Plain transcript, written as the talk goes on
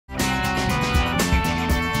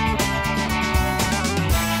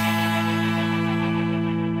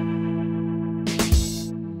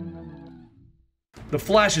The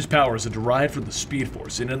Flash's powers are derived from the Speed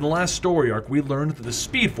Force, and in the last story arc we learned that the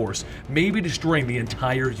Speed Force may be destroying the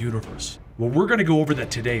entire universe. Well, we're going to go over that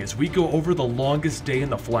today as we go over the longest day in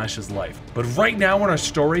the Flash's life. But right now in our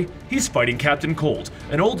story, he's fighting Captain Cold,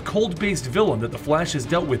 an old cold-based villain that the Flash has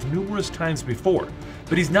dealt with numerous times before.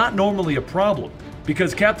 But he's not normally a problem,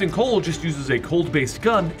 because Captain Cold just uses a cold-based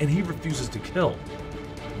gun and he refuses to kill.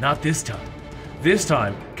 Not this time. This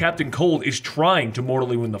time, Captain Cold is trying to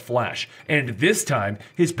mortally wound the Flash, and this time,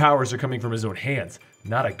 his powers are coming from his own hands,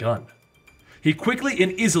 not a gun. He quickly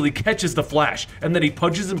and easily catches the Flash, and then he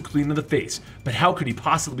punches him clean in the face. But how could he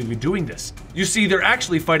possibly be doing this? You see, they're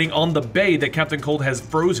actually fighting on the bay that Captain Cold has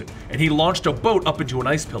frozen, and he launched a boat up into an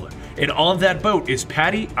ice pillar. And on that boat is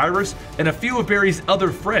Patty, Iris, and a few of Barry's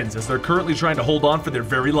other friends as they're currently trying to hold on for their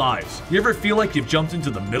very lives. You ever feel like you've jumped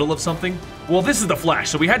into the middle of something? Well, this is the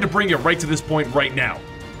Flash, so we had to bring it right to this point right now.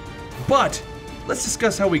 But let's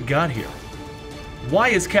discuss how we got here. Why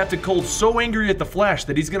is Captain Cold so angry at the Flash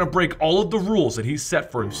that he's gonna break all of the rules that he's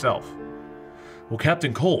set for himself? Well,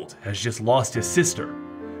 Captain Cold has just lost his sister.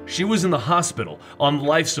 She was in the hospital on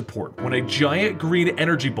life support when a giant green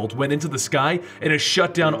energy bolt went into the sky and it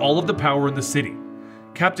shut down all of the power in the city.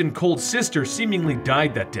 Captain Cold's sister seemingly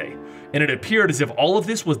died that day, and it appeared as if all of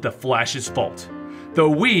this was the Flash's fault. Though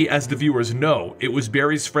we, as the viewers, know it was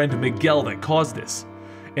Barry's friend Miguel that caused this.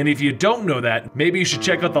 And if you don't know that, maybe you should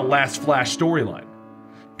check out the last Flash storyline.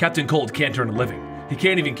 Captain Cold can't earn a living. He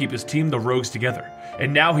can't even keep his team, the Rogues, together.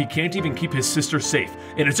 And now he can't even keep his sister safe,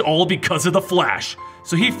 and it's all because of the Flash.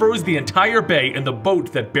 So he froze the entire bay and the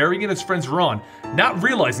boat that Barry and his friends were on, not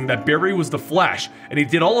realizing that Barry was the Flash, and he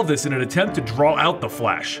did all of this in an attempt to draw out the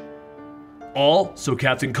Flash. All so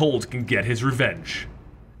Captain Cold can get his revenge.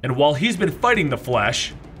 And while he's been fighting the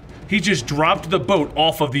Flash, he just dropped the boat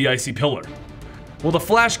off of the icy pillar. Well, the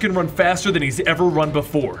Flash can run faster than he's ever run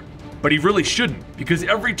before. But he really shouldn't, because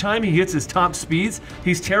every time he hits his top speeds,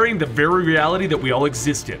 he's tearing the very reality that we all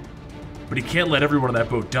exist in. But he can't let everyone on that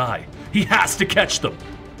boat die. He has to catch them.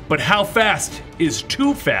 But how fast is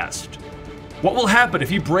too fast? What will happen if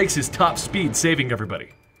he breaks his top speed, saving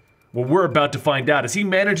everybody? Well, we're about to find out as he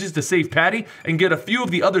manages to save Patty and get a few of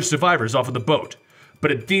the other survivors off of the boat. But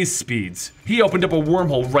at these speeds, he opened up a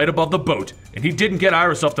wormhole right above the boat, and he didn't get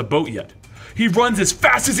Iris off the boat yet. He runs as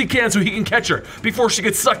fast as he can so he can catch her before she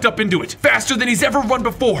gets sucked up into it, faster than he's ever run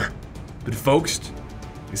before. But folks,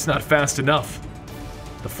 it's not fast enough.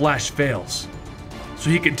 The Flash fails. So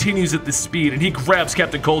he continues at this speed and he grabs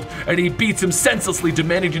Captain Cold and he beats him senselessly,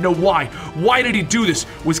 demanding to know why. Why did he do this?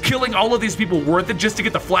 Was killing all of these people worth it just to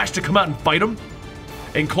get the Flash to come out and fight him?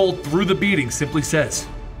 And Cold, through the beating, simply says,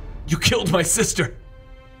 "You killed my sister."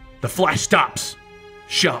 The Flash stops,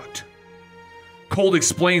 shocked. Cold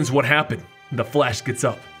explains what happened. The Flash gets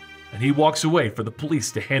up, and he walks away for the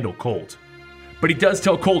police to handle Cold. But he does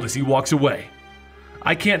tell Cold as he walks away,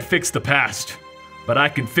 "I can't fix the past, but I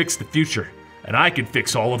can fix the future, and I can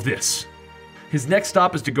fix all of this." His next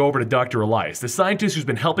stop is to go over to Dr. Elias, the scientist who's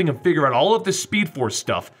been helping him figure out all of this Speed Force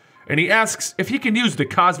stuff, and he asks if he can use the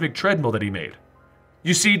cosmic treadmill that he made.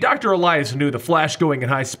 You see, Dr. Elias knew the Flash going at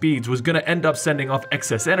high speeds was going to end up sending off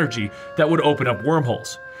excess energy that would open up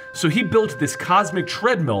wormholes. So he built this cosmic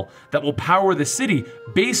treadmill that will power the city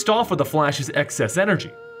based off of the Flash's excess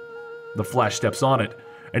energy. The Flash steps on it,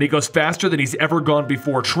 and he goes faster than he's ever gone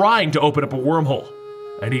before, trying to open up a wormhole.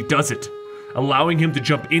 And he does it, allowing him to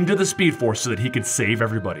jump into the Speed Force so that he can save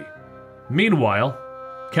everybody. Meanwhile,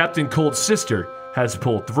 Captain Cold's sister has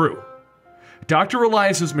pulled through. Dr.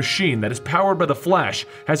 Elias's machine that is powered by the Flash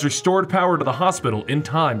has restored power to the hospital in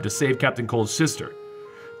time to save Captain Cold's sister.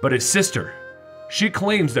 But his sister, she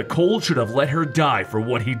claims that Cold should have let her die for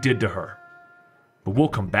what he did to her. But we'll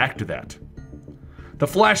come back to that. The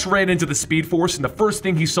Flash ran into the Speed Force, and the first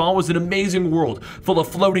thing he saw was an amazing world full of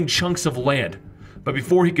floating chunks of land. But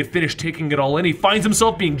before he could finish taking it all in, he finds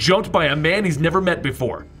himself being jumped by a man he's never met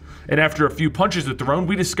before. And after a few punches are thrown,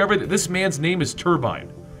 we discover that this man's name is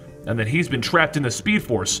Turbine, and that he's been trapped in the Speed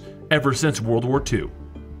Force ever since World War II.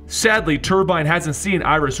 Sadly, Turbine hasn't seen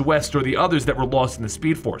Iris West or the others that were lost in the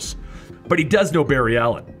Speed Force. But he does know Barry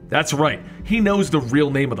Allen. That's right, he knows the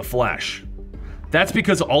real name of the Flash. That's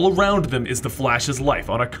because all around them is the Flash's life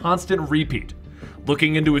on a constant repeat,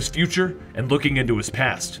 looking into his future and looking into his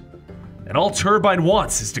past. And all Turbine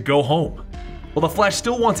wants is to go home. Well, the Flash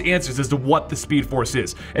still wants answers as to what the Speed Force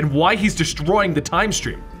is and why he's destroying the time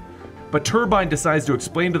stream. But Turbine decides to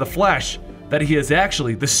explain to the Flash that he is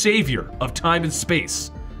actually the savior of time and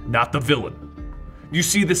space, not the villain. You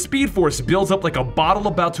see, the Speed Force builds up like a bottle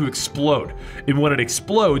about to explode, and when it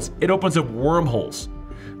explodes, it opens up wormholes.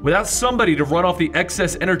 Without somebody to run off the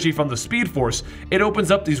excess energy from the Speed Force, it opens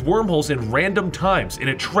up these wormholes in random times and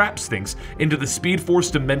it traps things into the Speed Force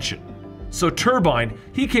dimension. So Turbine,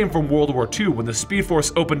 he came from World War II when the Speed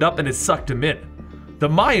Force opened up and it sucked him in. The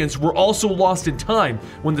Mayans were also lost in time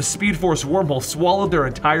when the Speed Force wormhole swallowed their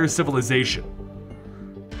entire civilization.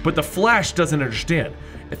 But the Flash doesn't understand.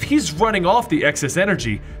 If he's running off the excess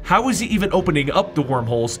energy, how is he even opening up the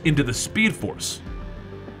wormholes into the Speed Force?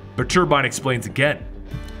 But Turbine explains again.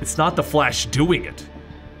 It's not the Flash doing it.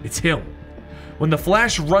 It's him. When the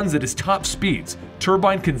Flash runs at his top speeds,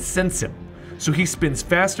 Turbine can sense him. So he spins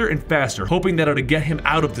faster and faster, hoping that it'll get him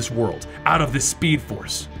out of this world, out of this Speed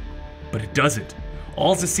Force. But it doesn't.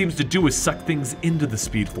 All it seems to do is suck things into the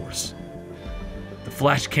Speed Force. The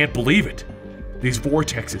Flash can't believe it. These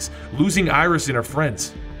vortexes, losing Iris and her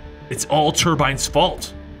friends. It's all Turbine's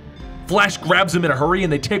fault. Flash grabs him in a hurry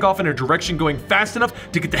and they take off in a direction going fast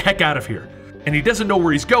enough to get the heck out of here. And he doesn't know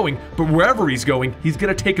where he's going, but wherever he's going, he's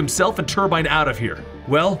gonna take himself and Turbine out of here.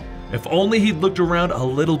 Well, if only he'd looked around a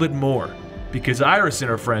little bit more, because Iris and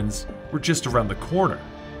her friends were just around the corner.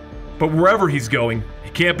 But wherever he's going,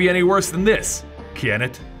 it can't be any worse than this, can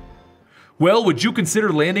it? Well, would you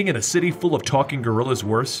consider landing in a city full of talking gorillas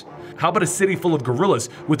worse? How about a city full of gorillas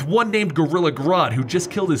with one named Gorilla Grodd who just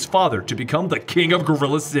killed his father to become the king of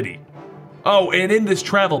Gorilla City? Oh, and in this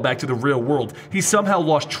travel back to the real world, he somehow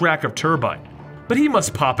lost track of Turbine. But he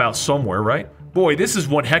must pop out somewhere, right? Boy, this is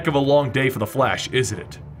one heck of a long day for the Flash, isn't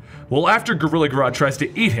it? Well, after Gorilla Grodd tries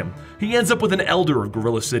to eat him, he ends up with an Elder of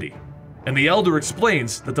Gorilla City. And the Elder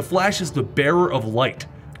explains that the Flash is the bearer of light,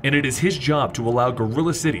 and it is his job to allow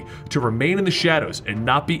Gorilla City to remain in the shadows and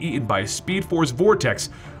not be eaten by a Speed Force vortex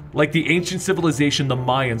like the ancient civilization the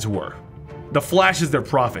Mayans were. The Flash is their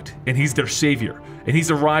prophet, and he's their savior, and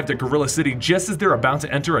he's arrived at Gorilla City just as they're about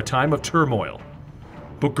to enter a time of turmoil.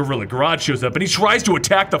 But Gorilla Grodd shows up and he tries to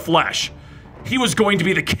attack the Flash. He was going to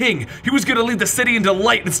be the king. He was going to lead the city into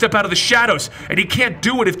light and step out of the shadows, and he can't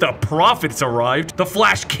do it if the prophets arrived. The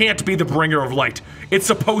Flash can't be the bringer of light. It's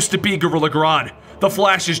supposed to be Gorilla Grodd. The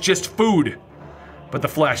Flash is just food. But the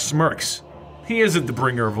Flash smirks. He isn't the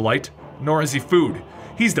bringer of light, nor is he food.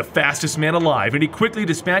 He's the fastest man alive, and he quickly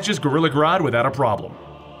dispatches Gorilla Grodd without a problem.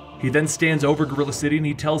 He then stands over Gorilla City and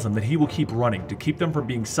he tells them that he will keep running to keep them from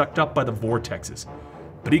being sucked up by the vortexes.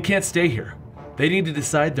 But he can't stay here. They need to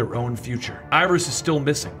decide their own future. Iris is still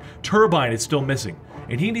missing. Turbine is still missing.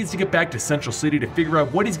 And he needs to get back to Central City to figure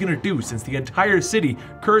out what he's gonna do since the entire city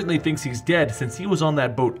currently thinks he's dead since he was on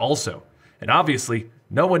that boat also. And obviously,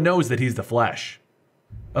 no one knows that he's the Flash.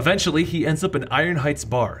 Eventually, he ends up in Iron Heights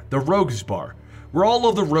Bar, the Rogues Bar, where all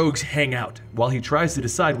of the rogues hang out while he tries to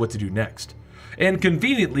decide what to do next. And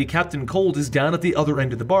conveniently, Captain Cold is down at the other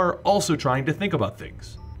end of the bar also trying to think about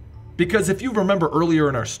things. Because if you remember earlier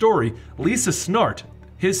in our story, Lisa Snart,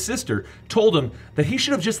 his sister, told him that he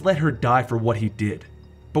should have just let her die for what he did.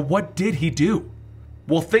 But what did he do?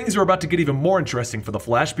 Well, things are about to get even more interesting for the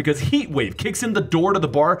Flash because Heatwave kicks in the door to the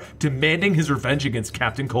bar demanding his revenge against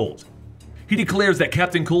Captain Cold. He declares that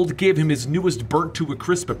Captain Cold gave him his newest burnt to a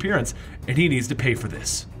crisp appearance and he needs to pay for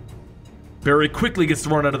this. Barry quickly gets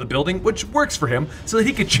thrown out of the building, which works for him so that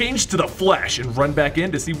he can change to the Flash and run back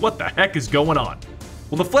in to see what the heck is going on.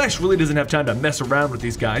 Well, the Flash really doesn't have time to mess around with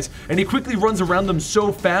these guys, and he quickly runs around them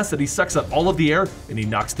so fast that he sucks up all of the air and he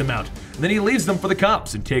knocks them out. And then he leaves them for the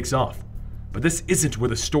cops and takes off. But this isn't where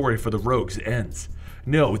the story for the Rogues ends.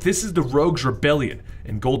 No, this is the Rogues Rebellion.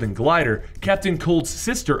 In Golden Glider, Captain Cold's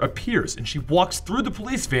sister appears and she walks through the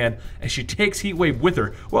police van and she takes Heatwave with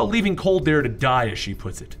her while leaving Cold there to die, as she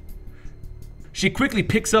puts it. She quickly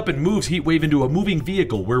picks up and moves Heatwave into a moving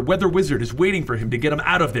vehicle where Weather Wizard is waiting for him to get him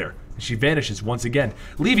out of there. And she vanishes once again,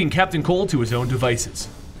 leaving Captain Cold to his own devices.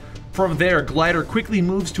 From there, Glider quickly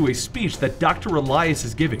moves to a speech that Dr. Elias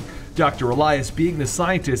is giving, Dr. Elias being the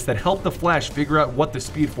scientist that helped the Flash figure out what the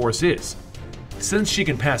Speed Force is. Since she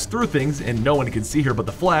can pass through things and no one can see her but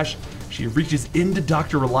the Flash, she reaches into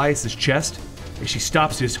Dr. Elias's chest and she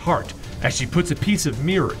stops his heart as she puts a piece of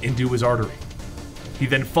mirror into his artery. He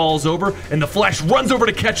then falls over and the Flash runs over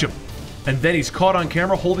to catch him. And then he's caught on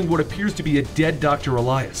camera holding what appears to be a dead Dr.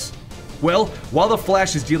 Elias. Well, while the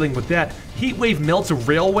Flash is dealing with that, Heatwave melts a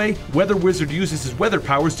railway, Weather Wizard uses his weather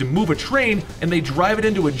powers to move a train, and they drive it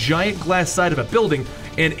into a giant glass side of a building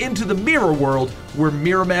and into the mirror world where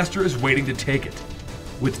Mirror Master is waiting to take it.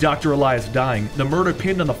 With Dr. Elias dying, the murder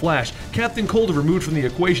pinned on the Flash, Captain Cold removed from the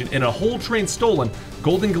equation, and a whole train stolen,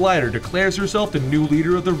 Golden Glider declares herself the new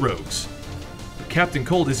leader of the Rogues. But Captain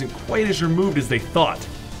Cold isn't quite as removed as they thought,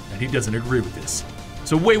 and he doesn't agree with this.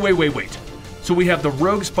 So wait. So we have the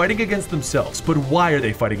Rogues fighting against themselves, but why are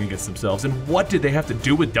they fighting against themselves, and what did they have to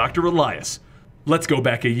do with Dr. Elias? Let's go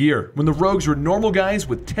back a year, when the Rogues were normal guys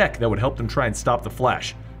with tech that would help them try and stop the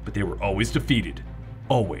Flash, but they were always defeated.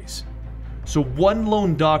 Always. So one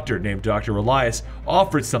lone doctor named Dr. Elias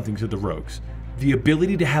offered something to the Rogues, the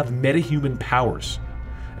ability to have metahuman powers.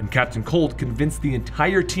 And Captain Cold convinced the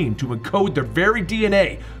entire team to encode their very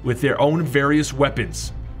DNA with their own various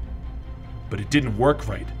weapons. But it didn't work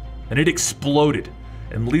right, and it exploded,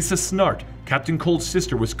 and Lisa Snart, Captain Cold's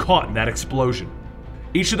sister, was caught in that explosion.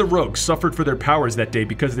 Each of the Rogues suffered for their powers that day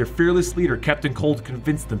because their fearless leader, Captain Cold,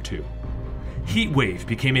 convinced them to. Heatwave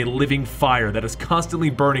became a living fire that is constantly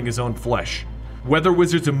burning his own flesh. Weather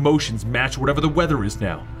Wizard's emotions match whatever the weather is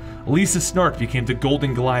now. Lisa Snart became the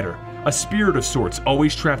Golden Glider, a spirit of sorts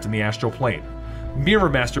always trapped in the astral plane. Mirror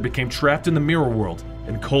Master became trapped in the mirror world,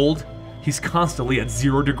 and Cold, he's constantly at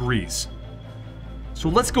 0 degrees. So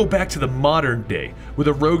let's go back to the modern day, where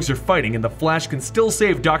the Rogues are fighting and the Flash can still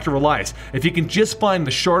save Dr. Elias if he can just find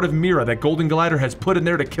the shard of Mira that Golden Glider has put in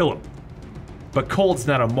there to kill him. But Cold's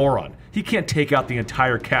not a moron. He can't take out the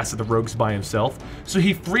entire cast of the Rogues by himself, so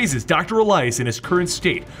he freezes Dr. Elias in his current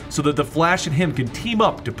state so that the Flash and him can team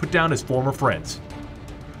up to put down his former friends.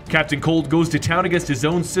 Captain Cold goes to town against his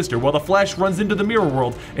own sister while the Flash runs into the mirror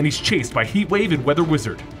world and he's chased by Heatwave and Weather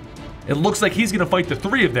Wizard. It looks like he's gonna fight the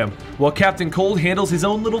 3 of them while Captain Cold handles his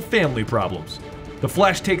own little family problems. The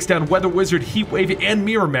Flash takes down Weather Wizard, Heatwave, and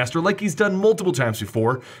Mirror Master like he's done multiple times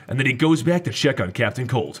before, and then he goes back to check on Captain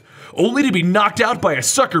Cold, only to be knocked out by a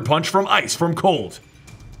sucker punch from ice from Cold.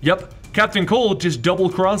 Yep, Captain Cold just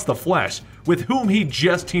double-crossed the Flash, with whom he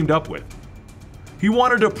just teamed up with. He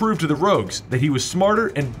wanted to prove to the Rogues that he was smarter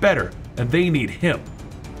and better, and they need him,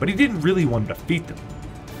 but he didn't really want to defeat them.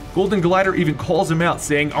 Golden Glider even calls him out,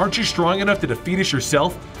 saying, "Aren't you strong enough to defeat us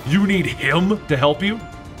yourself? You need him to help you?"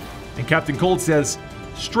 And Captain Cold says,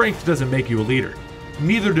 "Strength doesn't make you a leader.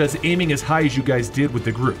 Neither does aiming as high as you guys did with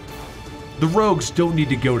the group. The Rogues don't need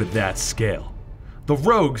to go to that scale. The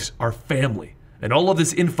Rogues are family, and all of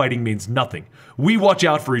this infighting means nothing. We watch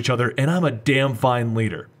out for each other, and I'm a damn fine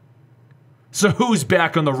leader." So who's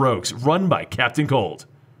back on the Rogues, run by Captain Cold?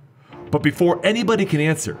 But before anybody can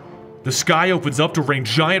answer, the sky opens up to rain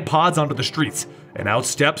giant pods onto the streets, and out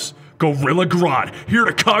steps Gorilla Grodd, here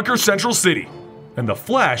to conquer Central City. And the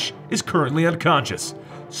Flash is currently unconscious.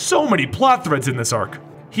 So many plot threads in this arc.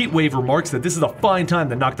 Heatwave remarks that this is a fine time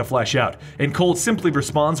to knock the Flash out, and Cold simply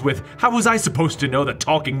responds with, "How was I supposed to know that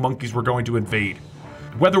talking monkeys were going to invade?"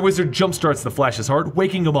 Weather Wizard jumpstarts the Flash's heart,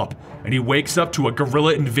 waking him up, and he wakes up to a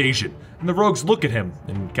gorilla invasion. And the Rogues look at him,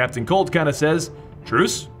 and Captain Cold kinda says,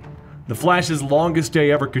 "Truce?" The Flash's longest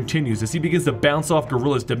day ever continues as he begins to bounce off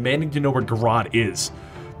gorillas demanding to know where Grodd is.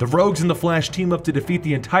 The Rogues and the Flash team up to defeat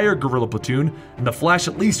the entire gorilla platoon, and the Flash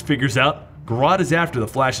at least figures out Grodd is after the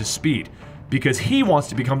Flash's speed, because he wants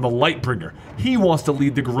to become the Lightbringer. He wants to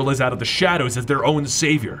lead the gorillas out of the shadows as their own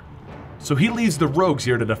savior. So he leaves the Rogues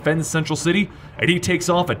here to defend Central City, and he takes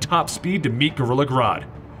off at top speed to meet Gorilla Grodd.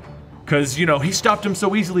 Cause, you know, he stopped him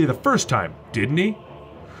so easily the first time, didn't he?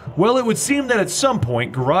 Well, it would seem that at some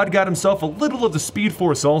point, Grodd got himself a little of the Speed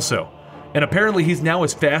Force also, and apparently he's now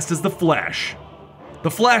as fast as the Flash. The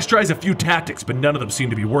Flash tries a few tactics, but none of them seem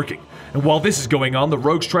to be working. And while this is going on, the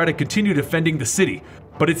Rogues try to continue defending the city,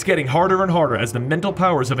 but it's getting harder and harder as the mental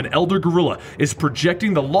powers of an elder gorilla is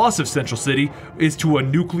projecting the loss of Central City is to a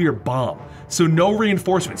nuclear bomb. So no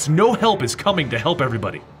reinforcements, no help is coming to help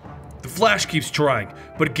everybody. The Flash keeps trying,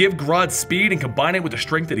 but give Grodd speed and combine it with the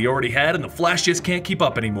strength that he already had, and the Flash just can't keep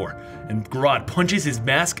up anymore. And Grodd punches his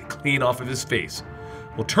mask clean off of his face.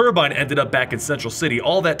 Well, Turbine ended up back in Central City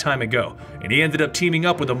all that time ago, and he ended up teaming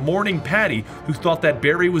up with a mourning Patty who thought that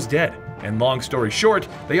Barry was dead. And long story short,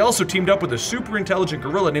 they also teamed up with a super intelligent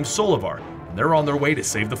gorilla named Solivar, and they're on their way to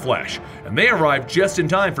save the Flash. And they arrived just in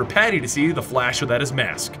time for Patty to see the Flash without his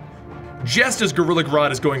mask. Just as Gorilla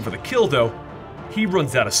Grodd is going for the kill though, he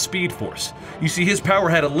runs out of Speed Force. You see, his power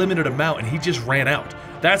had a limited amount and he just ran out.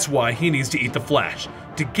 That's why he needs to eat the Flash,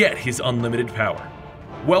 to get his unlimited power.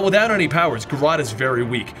 Well, without any powers, Grodd is very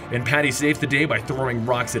weak, and Patty saves the day by throwing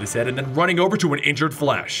rocks at his head and then running over to an injured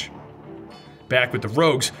Flash. Back with the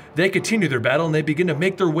Rogues, they continue their battle and they begin to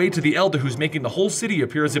make their way to the Elder who's making the whole city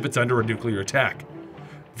appear as if it's under a nuclear attack.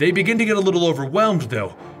 They begin to get a little overwhelmed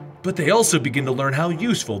though, but they also begin to learn how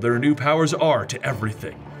useful their new powers are to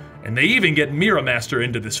everything. And they even get Mirror Master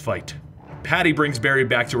into this fight. Patty brings Barry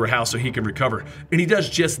back to her house so he can recover, and he does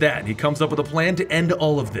just that, and he comes up with a plan to end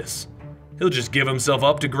all of this. He'll just give himself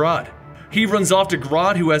up to Grodd. He runs off to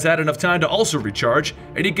Grodd, who has had enough time to also recharge,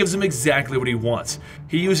 and he gives him exactly what he wants.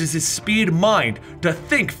 He uses his speed mind to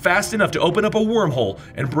think fast enough to open up a wormhole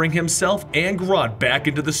and bring himself and Grodd back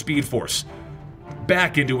into the Speed Force.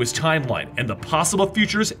 back into his timeline and the possible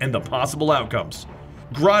futures and the possible outcomes.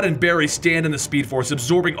 Grodd and Barry stand in the Speed Force,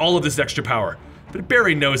 absorbing all of this extra power. But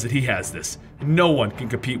Barry knows that he has this. No one can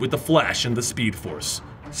compete with the Flash and the Speed Force.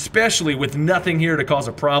 Especially with nothing here to cause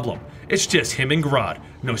a problem. It's just him and Grodd.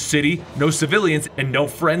 No city, no civilians, and no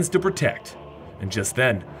friends to protect. And just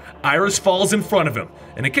then, Iris falls in front of him.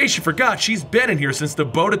 And in case you forgot, she's been in here since the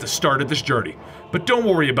boat at the start of this journey. But don't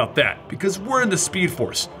worry about that, because we're in the Speed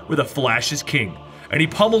Force, where the Flash is king. And he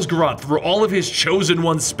pummels Grodd through all of his chosen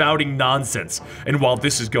ones spouting nonsense. And while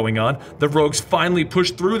this is going on, the rogues finally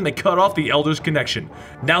push through and they cut off the Elder's connection.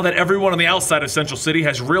 Now that everyone on the outside of Central City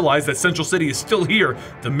has realized that Central City is still here,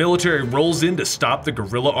 the military rolls in to stop the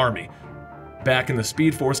guerrilla army. Back in the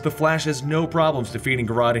Speed Force, the Flash has no problems defeating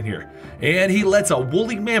Grodd in here. And he lets a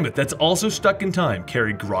woolly mammoth that's also stuck in time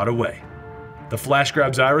carry Grodd away. The Flash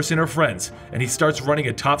grabs Iris and her friends, and he starts running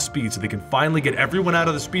at top speed so they can finally get everyone out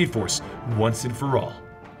of the Speed Force once and for all.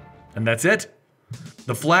 And that's it.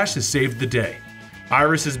 The Flash has saved the day.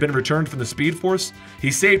 Iris has been returned from the Speed Force,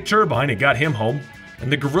 he saved Turbine and got him home, and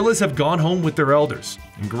the gorillas have gone home with their elders.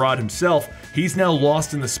 And Grodd himself, he's now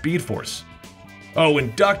lost in the Speed Force. Oh,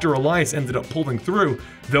 and Dr. Elias ended up pulling through,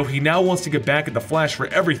 though he now wants to get back at the Flash for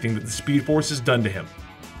everything that the Speed Force has done to him.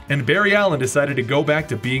 And Barry Allen decided to go back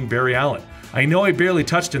to being Barry Allen. I know I barely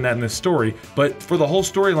touched on that in this story, but for the whole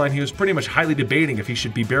storyline he was pretty much highly debating if he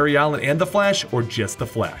should be Barry Allen and the Flash or just the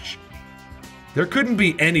Flash. There couldn't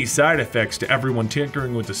be any side effects to everyone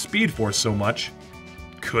tinkering with the Speed Force so much.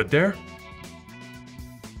 Could there?